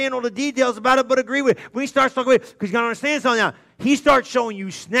not understand all the details about it, but agree with it. When he starts talking with it, because you got to understand something now. He starts showing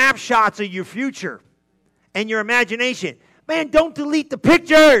you snapshots of your future and your imagination. Man, don't delete the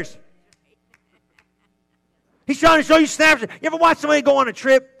pictures. He's trying to show you snapshots. You ever watch somebody go on a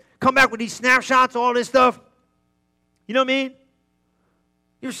trip, come back with these snapshots, all this stuff? You know what I mean?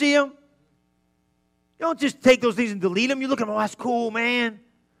 You ever see them? You don't just take those things and delete them. You look at them, oh, that's cool, man.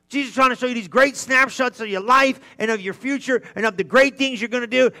 Jesus is trying to show you these great snapshots of your life and of your future and of the great things you're going to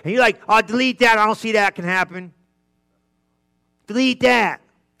do. And you're like, oh, delete that. I don't see that can happen. Delete that.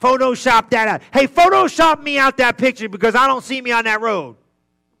 Photoshop that out. Hey, Photoshop me out that picture because I don't see me on that road.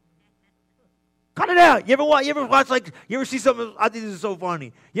 Cut it out. You ever watch like, you ever see something, I think this is so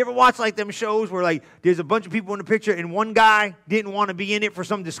funny. You ever watch like them shows where like there's a bunch of people in the picture and one guy didn't want to be in it for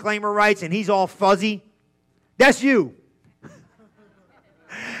some disclaimer rights and he's all fuzzy? That's you.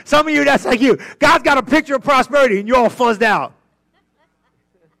 Some of you, that's like you. God's got a picture of prosperity and you're all fuzzed out.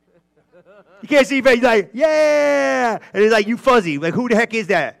 You can't see your face. He's like, yeah. And he's like, you fuzzy. Like, who the heck is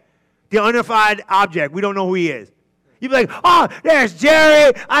that? The unidentified object. We don't know who he is. You'd be like, oh, there's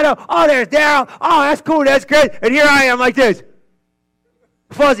Jerry. Oh, there's Daryl. Oh, that's cool. That's great. And here I am like this.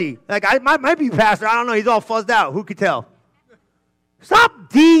 Fuzzy. Like, I might be pastor. I don't know. He's all fuzzed out. Who could tell?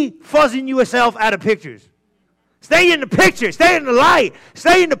 Stop de-fuzzing yourself out of pictures. Stay in the picture. Stay in the light.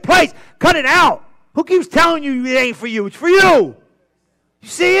 Stay in the place. Cut it out. Who keeps telling you it ain't for you? It's for you. You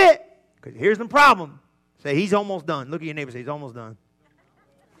see it? Because here's the problem. Say, he's almost done. Look at your neighbor and say, he's almost done.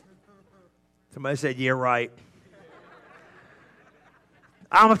 Somebody said, yeah, right.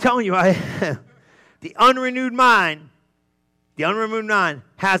 I'm telling you, the unrenewed mind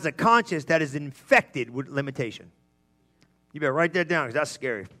has a conscience that is infected with limitation. You better write that down because that's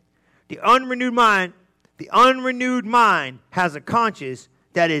scary. The unrenewed mind has a conscience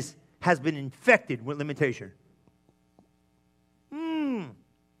that has been infected with limitation.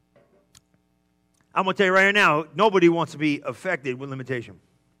 I'm going to tell you right now, nobody wants to be affected with limitation.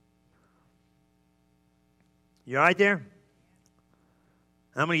 You all right there?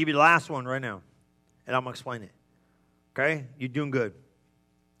 I'm going to give you the last one right now, and I'm going to explain it. Okay? You're doing good.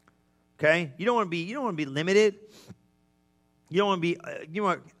 Okay? You don't want to be limited. You don't want to be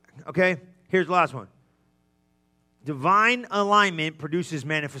okay? Here's the last one. Divine alignment produces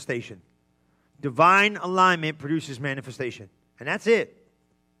manifestation. Divine alignment produces manifestation. And that's it.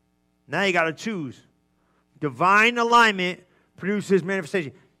 Now you got to choose. Divine alignment produces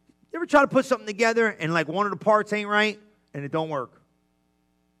manifestation. You ever try to put something together and like one of the parts ain't right and it don't work?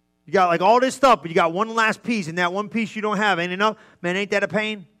 You got like all this stuff, but you got one last piece, and that one piece you don't have ain't enough. Man, ain't that a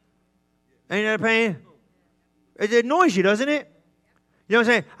pain? Ain't that a pain? It annoys you, doesn't it? You know what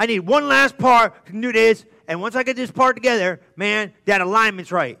I'm saying? I need one last part to do this, and once I get this part together, man, that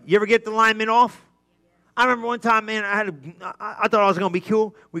alignment's right. You ever get the alignment off? I remember one time, man, I thought I was going to be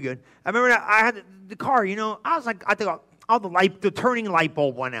cool. We good. I remember that I had the car, you know. I was like, I think all the turning light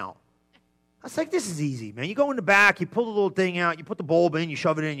bulb went out. I was like, this is easy, man. You go in the back, you pull the little thing out, you put the bulb in, you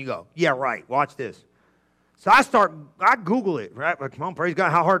shove it in, you go, yeah, right, watch this. So I Google it, right? Like, come on, praise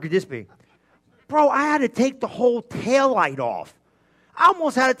God, how hard could this be? Bro, I had to take the whole tail light off. I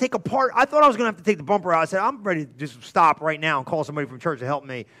almost had to take apart. I thought I was going to have to take the bumper out. I said, I'm ready to just stop right now and call somebody from church to help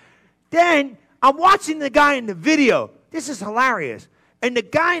me. Then I'm watching the guy in the video. This is hilarious. And the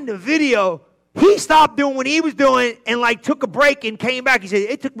guy in the video, he stopped doing what he was doing and like took a break and came back. He said,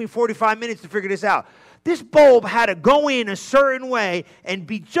 it took me 45 minutes to figure this out. This bulb had to go in a certain way and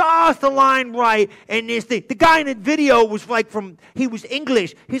be just aligned right. And this thing, the guy in the video was like he was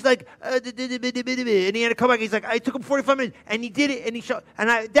English. He's like, and he had to come back. He's like, it took him 45 minutes, and he did it, and he showed. And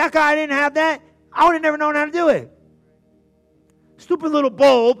that guy didn't have that. I would have never known how to do it. Stupid little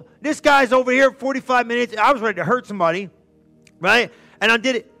bulb. This guy's over here 45 minutes. I was ready to hurt somebody, right? And I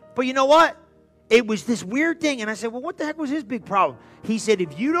did it. But you know what? It was this weird thing. And I said, well, what the heck was his big problem? He said,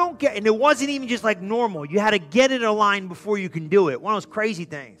 if you don't get, and it wasn't even just like normal. You had to get it aligned before you can do it. One of those crazy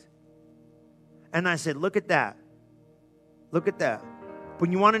things. And I said, look at that. Look at that.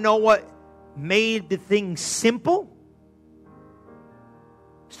 But you want to know what made the thing simple?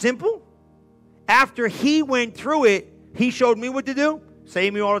 Simple? After he went through it, he showed me what to do.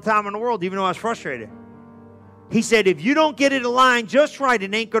 Saved me all the time in the world, even though I was frustrated. He said, if you don't get it aligned just right,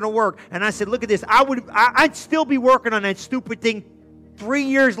 it ain't going to work. And I said, look at this. I'd still be working on that stupid thing 3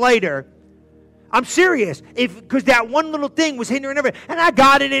 years later. I'm serious. Because that one little thing was hindering everything. And I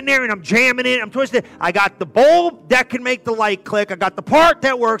got it in there, and I'm jamming it. I'm twisting it. I got the bulb that can make the light click. I got the part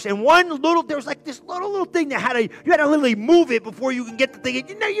that works. And there was like this little thing that you had to literally move it before you can get the thing.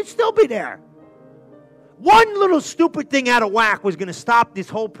 You'd still be there. One little stupid thing out of whack was going to stop this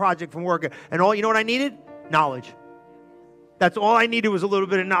whole project from working. And you know what I needed? Knowledge. That's all I needed was a little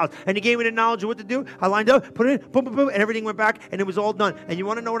bit of knowledge. And he gave me the knowledge of what to do. I lined up, put it in, boom, boom, boom, and everything went back, and it was all done. And you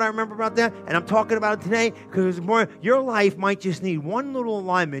want to know what I remember about that? And I'm talking about it today because your life might just need one little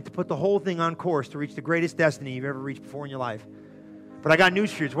alignment to put the whole thing on course to reach the greatest destiny you've ever reached before in your life. But I got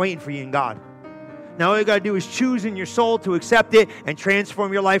news for you. It's waiting for you in God. Now all you got to do is choose in your soul to accept it and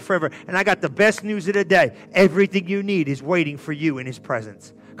transform your life forever. And I got the best news of the day. Everything you need is waiting for you in His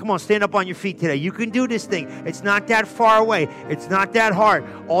presence. Come on, stand up on your feet today. You can do this thing. It's not that far away. It's not that hard.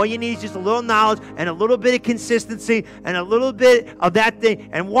 All you need is just a little knowledge and a little bit of consistency and a little bit of that thing.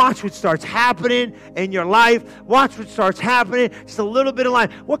 And watch what starts happening in your life. Watch what starts happening. Just a little bit of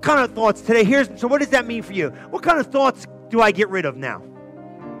life. What kind of thoughts today? So what does that mean for you? What kind of thoughts do I get rid of now?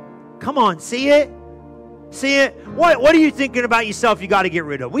 Come on, see it? See it? What are you thinking about yourself you got to get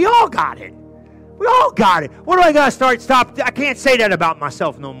rid of? We all got it. We all got it. What do I got to stop? I can't say that about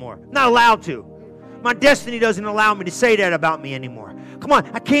myself no more. I'm not allowed to. My destiny doesn't allow me to say that about me anymore. Come on,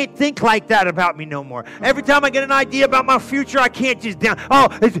 I can't think like that about me no more. Every time I get an idea about my future, I can't just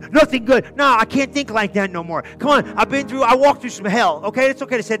it's nothing good. No, I can't think like that no more. Come on, I walked through some hell, okay? It's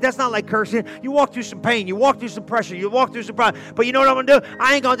okay to say that's not like cursing. You walk through some pain. You walk through some pressure. You walk through some problem. But you know what I'm going to do?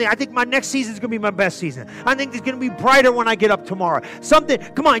 I ain't going to think. I think my next season is going to be my best season. I think it's going to be brighter when I get up tomorrow.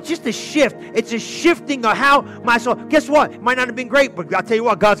 Come on, it's just a shift. It's a shifting of how my soul. Guess what? It might not have been great, but I'll tell you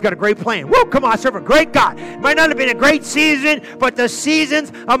what, God's got a great plan. Woo, come on, I serve a great God. It might not have been a great season, but the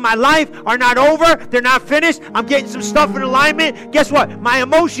seasons of my life are not over. They're not finished. I'm getting some stuff in alignment. Guess what? My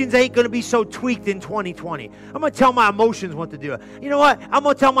emotions ain't going to be so tweaked in 2020. I'm going to tell my emotions what to do. You know what? I'm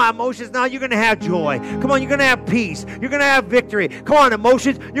going to tell my emotions now, you're going to have joy. Come on, you're going to have peace. You're going to have victory. Come on,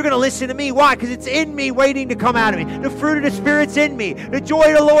 emotions. You're going to listen to me. Why? Because it's in me waiting to come out of me. The fruit of the Spirit's in me. The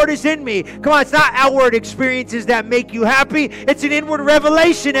joy of the Lord is in me. Come on, it's not outward experiences that make you happy. It's an inward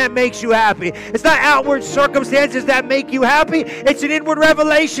revelation that makes you happy. It's not outward circumstances that make you happy. It's an inward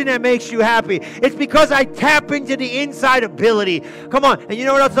revelation that makes you happy. It's because I tap into the inside ability. Come on. And you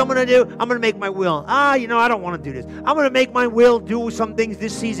know what else I'm going to do? I'm going to make my will. I don't want to do this. I'm going to make my will do some things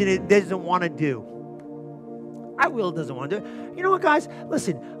this season it doesn't want to do. My will doesn't want to do it. You know what, guys?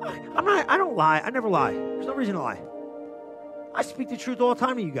 Listen, I don't lie. I never lie. There's no reason to lie. I speak the truth all the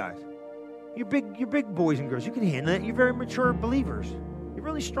time to you guys. You're big boys and girls. You can handle it. You're very mature believers. You're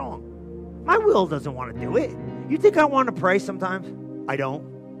really strong. My will doesn't want to do it. You think I want to pray sometimes? I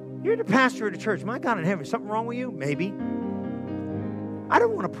don't. You're the pastor of the church. My God in heaven, something wrong with you? Maybe. I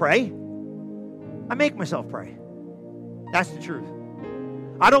don't want to pray. I make myself pray. That's the truth.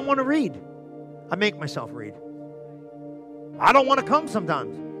 I don't want to read. I make myself read. I don't want to come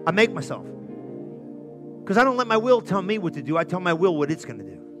sometimes. I make myself. Because I don't let my will tell me what to do. I tell my will what it's going to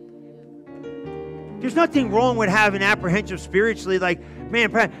do. There's nothing wrong with having apprehension spiritually. Like,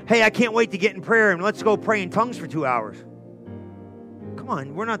 man, hey, I can't wait to get in prayer and let's go pray in tongues for 2 hours. Come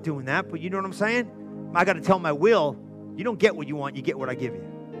on, we're not doing that. But you know what I'm saying? I got to tell my will, you don't get what you want, you get what I give you.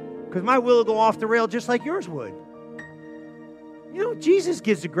 Because my will go off the rail just like yours would. You know, Jesus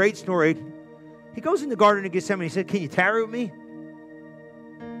gives a great story. He goes in the Garden of Gethsemane. He said, can you tarry with me?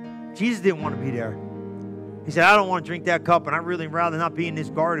 Jesus didn't want to be there. He said, I don't want to drink that cup, and I'd really rather not be in this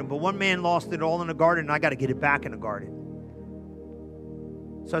garden. But one man lost it all in the garden, and I got to get it back in the garden.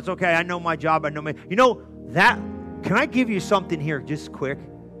 So it's okay. I know my job. I know my... You know, that... Can I give you something here just quick?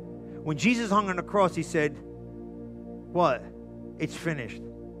 When Jesus hung on the cross, he said, what? It's finished.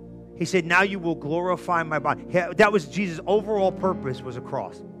 He said, now you will glorify my body. That was Jesus' overall purpose, was a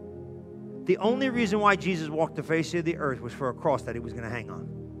cross. The only reason why Jesus walked the face of the earth was for a cross that he was going to hang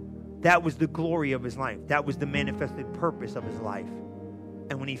on. That was the glory of his life. That was the manifested purpose of his life.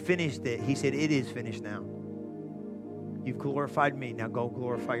 And when he finished it, he said, it is finished now. You've glorified me. Now go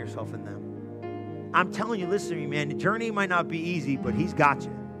glorify yourself in them. I'm telling you, listen to me, man. The journey might not be easy, but he's got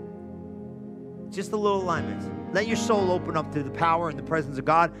you. Just a little alignments. Let your soul open up to the power and the presence of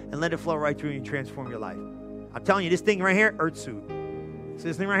God and let it flow right through you and transform your life. I'm telling you, this thing right here, earth suit. See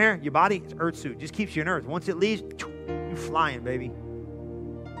this thing right here? Your body, it's earth suit. Just keeps you in earth. Once it leaves, you're flying, baby.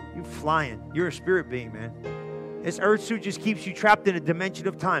 You're flying. You're a spirit being, man. This earth suit just keeps you trapped in a dimension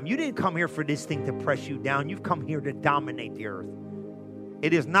of time. You didn't come here for this thing to press you down. You've come here to dominate the earth.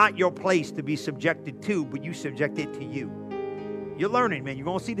 It is not your place to be subjected to, but you subject it to you. You're learning, man. You're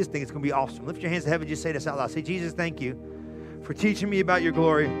going to see this thing. It's going to be awesome. Lift your hands to heaven. Just say this out loud. Say, Jesus, thank you for teaching me about your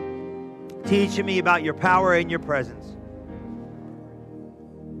glory, teaching me about your power and your presence.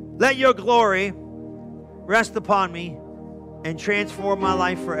 Let your glory rest upon me and transform my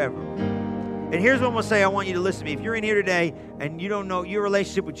life forever. And here's what I'm going to say. I want you to listen to me. If you're in here today and you don't know, your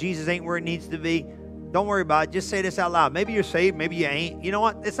relationship with Jesus ain't where it needs to be, don't worry about it. Just say this out loud. Maybe you're saved. Maybe you ain't. You know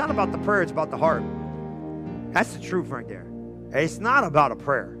what? It's not about the prayer. It's about the heart. That's the truth right there. It's not about a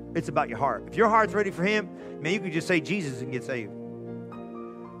prayer. It's about your heart. If your heart's ready for him, man, you can just say Jesus and get saved.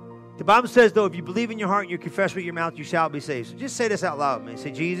 The Bible says, though, if you believe in your heart and you confess with your mouth, you shall be saved. So just say this out loud, man.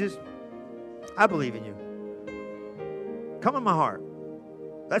 Say, Jesus, I believe in you. Come in my heart.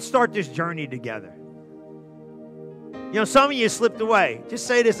 Let's start this journey together. You know, some of you slipped away. Just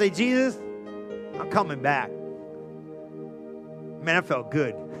say this. Say, Jesus, I'm coming back. Man, that felt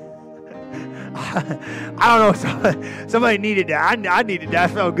good. I don't know. Somebody needed that. I needed that.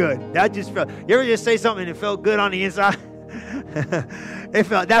 That felt good. That just felt. You ever just say something and it felt good on the inside?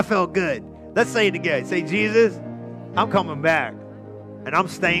 That felt good. Let's say it again. Say, Jesus, I'm coming back, and I'm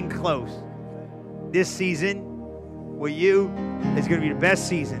staying close. This season with you is going to be the best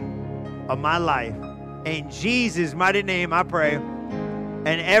season of my life. In Jesus' mighty name, I pray. And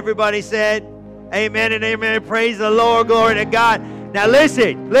everybody said, amen and amen. Praise the Lord. Glory to God. Now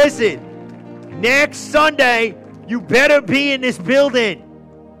listen. Next Sunday, you better be in this building.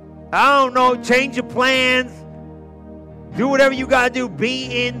 I don't know. Change your plans. Do whatever you got to do.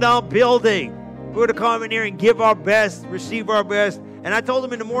 Be in the building. We're going to come in here and give our best, receive our best. And I told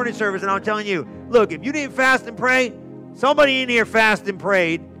them in the morning service, and I'm telling you, look, if you didn't fast and pray, somebody in here fasted and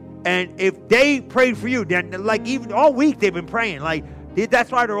prayed. And if they prayed for you, then like even all week they've been praying. Like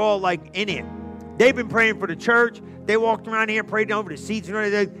that's why they're all like in it. They've been praying for the church. They walked around here and prayed over the seats and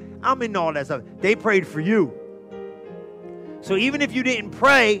everything. I'm in all that stuff. They prayed for you. So even if you didn't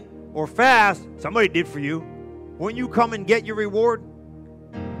pray or fast, somebody did for you. When you come and get your reward,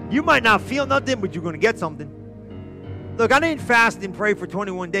 you might not feel nothing, but you're going to get something. Look, I didn't fast and pray for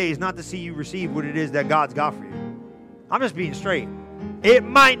 21 days not to see you receive what it is that God's got for you. I'm just being straight. It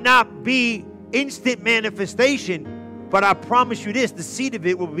might not be instant manifestation, but I promise you this, the seed of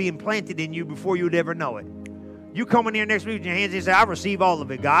it will be implanted in you before you'd ever know it. You come in here next week with your hands and say, I receive all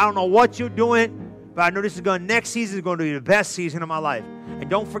of it, God. I don't know what you're doing, but I know next season is going to be the best season of my life. And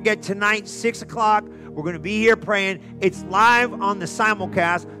don't forget tonight, 6 o'clock, we're going to be here praying. It's live on the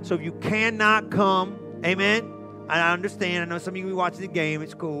simulcast, so if you cannot come, amen. I understand. I know some of you be watching the game.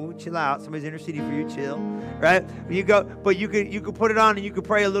 It's cool. Chill out. Somebody's interceding for you. Chill. Right? You go, but you could put it on and you could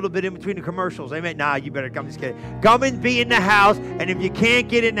pray a little bit in between the commercials. Amen. Nah, you better come. Just kidding. Come and be in the house. And if you can't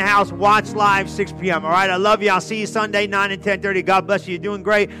get in the house, watch live 6 p.m. All right? I love you. I'll see you Sunday, 9 and 10:30. God bless you. You're doing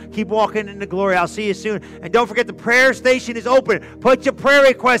great. Keep walking in the glory. I'll see you soon. And don't forget the prayer station is open. Put your prayer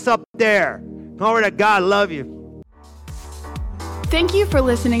requests up there. Glory to God. Love you. Thank you for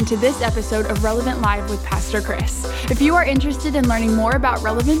listening to this episode of Relevant Live with Pastor Chris. If you are interested in learning more about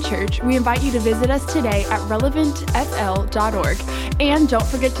Relevant Church, we invite you to visit us today at relevantfl.org. And don't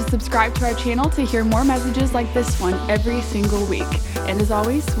forget to subscribe to our channel to hear more messages like this one every single week. And as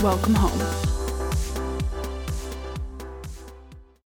always, welcome home.